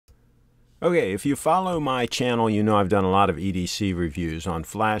Okay, if you follow my channel, you know I've done a lot of EDC reviews on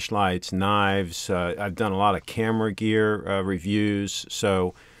flashlights, knives. I've done a lot of camera gear reviews,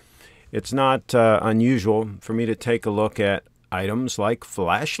 so it's not unusual for me to take a look at items like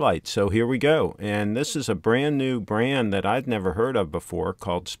flashlights. So here we go. And this is a brand new brand that I'd never heard of before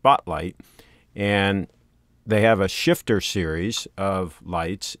called Spotlight. And they have a shifter series of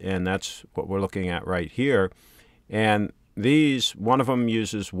lights, and that's what we're looking at right here. And these, one of them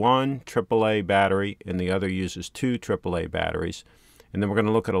uses one AAA battery and the other uses two AAA batteries. And then we're going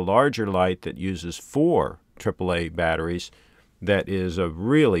to look at a larger light that uses four AAA batteries. That is a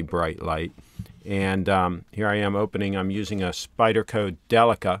really bright light. And here I am opening. I'm using a Spyderco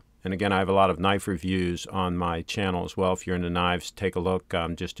Delica. And again, I have a lot of knife reviews on my channel as well. If you're into knives, take a look.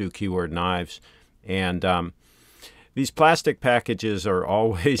 Just do keyword knives. And these plastic packages are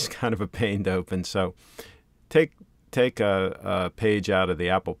always kind of a pain to open. So take a page out of the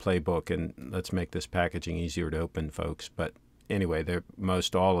Apple playbook and let's make this packaging easier to open, folks. But anyway,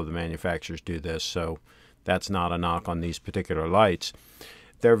 most all of the manufacturers do this, so that's not a knock on these particular lights.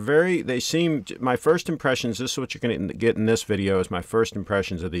 My first impressions, this is what you're going to get in this video, is my first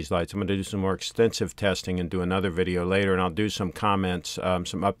impressions of these lights. I'm going to do some more extensive testing and do another video later, and I'll do some comments, some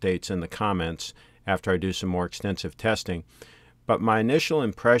updates in the comments after I do some more extensive testing. But my initial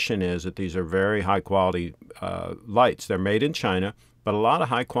impression is that these are very high quality lights. They're made in China, but a lot of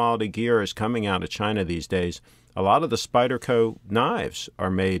high quality gear is coming out of China these days. A lot of the Spyderco knives are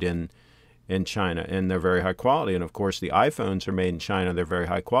made in China, and they're very high quality. And of course, the iPhones are made in China. They're very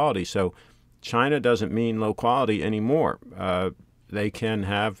high quality. So China doesn't mean low quality anymore. They can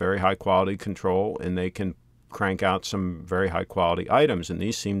have very high quality control, and they can crank out some very high quality items, and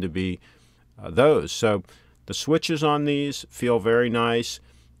these seem to be those. So the switches on these feel very nice.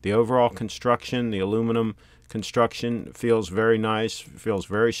 The overall construction, the aluminum construction, feels very nice, feels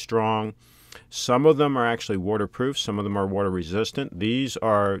very strong. Some of them are actually waterproof. Some of them are water resistant. These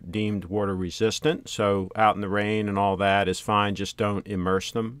are deemed water resistant, so out in the rain and all that is fine. Just don't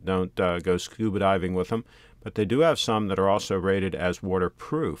immerse them. Don't go scuba diving with them. But they do have some that are also rated as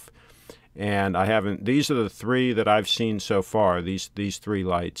waterproof. And these are the three that I've seen so far, these three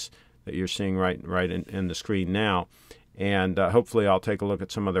lights that you're seeing right in the screen now. And hopefully I'll take a look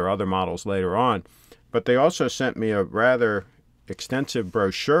at some of their other models later on. But they also sent me a rather extensive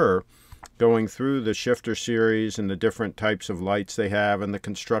brochure going through the shifter series and the different types of lights they have and the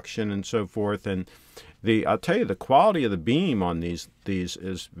construction and so forth. And I'll tell you, the quality of the beam on these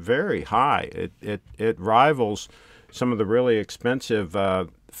is very high. It rivals some of the really expensive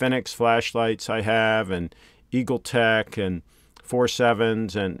Phoenix flashlights I have, and Eagle Tech and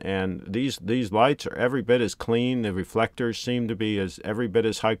 4.7s, and these lights are every bit as clean. The reflectors seem to be every bit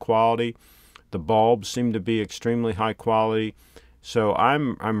as high quality. The bulbs seem to be extremely high quality. So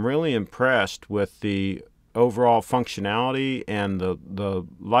I'm really impressed with the overall functionality and the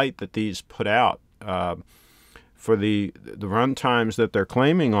light that these put out. For the run times that they're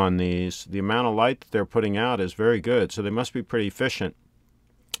claiming on these, the amount of light that they're putting out is very good. So they must be pretty efficient.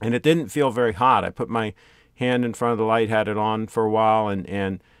 And it didn't feel very hot. I put my hand in front of the light, had it on for a while,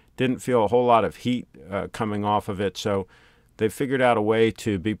 and didn't feel a whole lot of heat coming off of it. So they figured out a way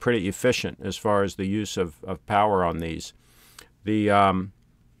to be pretty efficient as far as the use of power on these. I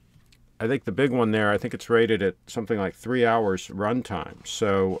think the big one there, I think it's rated at something like 3 hours runtime,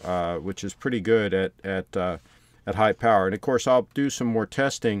 so which is pretty good at high power. And of course, I'll do some more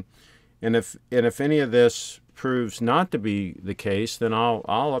testing, and if any of this proves not to be the case, then I'll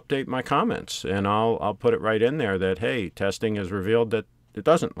update my comments, and I'll put it right in there that, hey, testing has revealed that it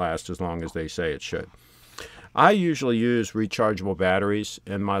doesn't last as long as they say it should. I usually use rechargeable batteries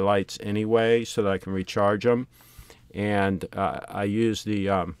in my lights anyway, so that I can recharge them. And I use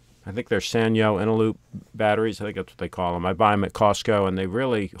I think they're Sanyo Inaloop batteries. I think that's what they call them. I buy them at Costco, and they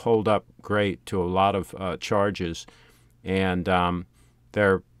really hold up great to a lot of charges. And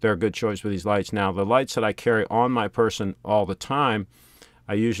they're a good choice for these lights. Now, the lights that I carry on my person all the time,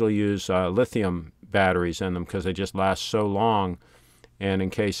 I usually use lithium batteries in them because they just last so long. And in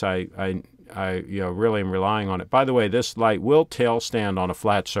case I really am relying on it. By the way, this light will tail stand on a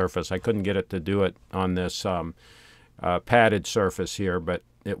flat surface. I couldn't get it to do it on this padded surface here, but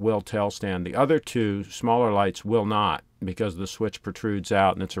it will tail stand. The other two smaller lights will not, because the switch protrudes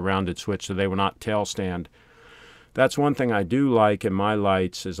out and it's a rounded switch, so they will not tail stand. That's one thing I do like in my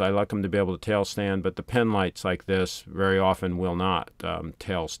lights, is I like them to be able to tail stand, but the pen lights like this very often will not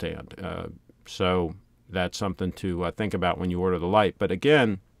tail stand. So that's something to think about when you order the light. But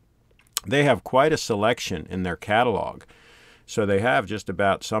again, they have quite a selection in their catalog. So they have just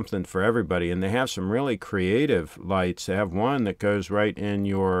about something for everybody, and they have some really creative lights. They have one that goes right in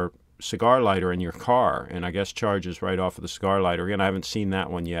your cigar lighter in your car, and I guess charges right off of the cigar lighter. Again, I haven't seen that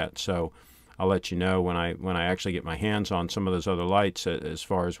one yet, so I'll let you know when I actually get my hands on some of those other lights as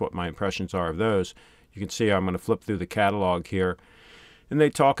far as what my impressions are of those. You can see I'm going to flip through the catalog here, and they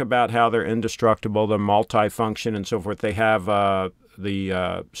talk about how they're indestructible, they're multi-function and so forth. They have the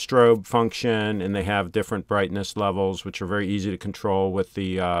strobe function, and they have different brightness levels, which are very easy to control with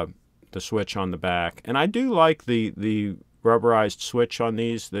the switch on the back. And I do like the rubberized switch on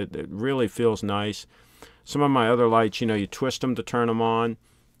these. That it really feels nice. Some of my other lights, you twist them to turn them on,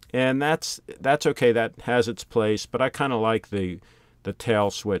 and that's okay. That has its place, but I kind of like the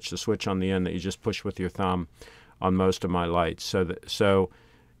tail switch, the switch on the end that you just push with your thumb on most of my lights. So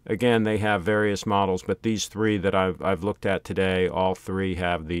again, they have various models, but these three that I've looked at today, all three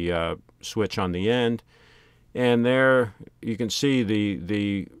have the switch on the end. And there you can see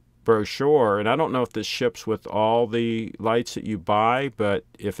the brochure, and I don't know if this ships with all the lights that you buy, but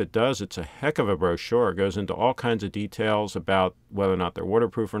if it does, it's a heck of a brochure. It goes into all kinds of details about whether or not they're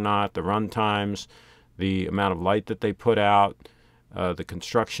waterproof or not, the run times, the amount of light that they put out, the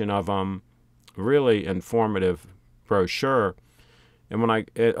construction of them. Really informative brochure. And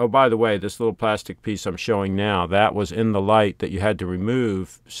oh, by the way, this little plastic piece I'm showing now, that was in the light that you had to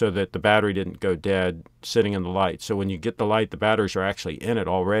remove so that the battery didn't go dead sitting in the light. So when you get the light, the batteries are actually in it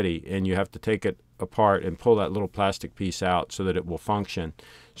already, and you have to take it apart and pull that little plastic piece out so that it will function.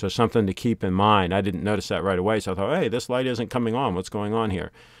 So something to keep in mind. I didn't notice that right away, so I thought, hey, this light isn't coming on. What's going on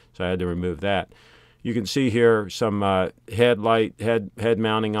here? So I had to remove that. You can see here some head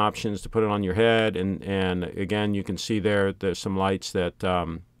mounting options to put it on your head, and again, you can see there's some lights that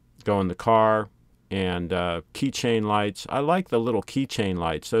go in the car, and keychain lights. I like the little keychain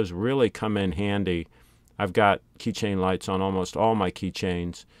lights. Those really come in handy. I've got keychain lights on almost all my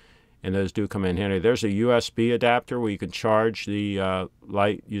keychains, and those do come in handy. There's a USB adapter where you can charge the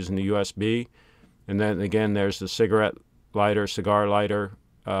light using the USB, and then again, there's the cigar lighter.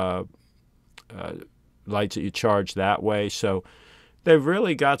 Lights that you charge that way. So they've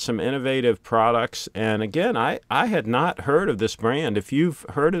really got some innovative products. And again, I had not heard of this brand. If you've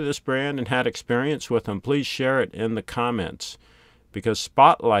heard of this brand and had experience with them, please share it in the comments, because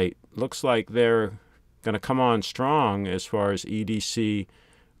Spotlight looks like they're going to come on strong as far as EDC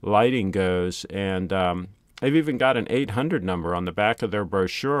lighting goes. And they've even got an 800 number on the back of their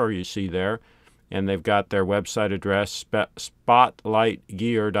brochure, you see there. And they've got their website address,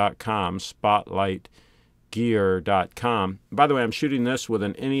 spotlightgear.com, spotlightgear.com. By the way, I'm shooting this with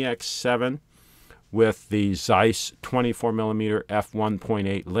an NEX7 with the Zeiss 24mm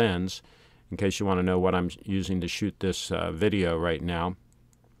f1.8 lens, in case you want to know what I'm using to shoot this video right now.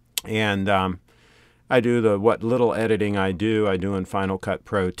 And I do what little editing I do in Final Cut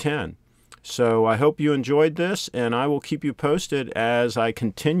Pro 10. So I hope you enjoyed this, and I will keep you posted as I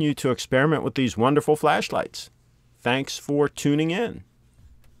continue to experiment with these wonderful flashlights. Thanks for tuning in.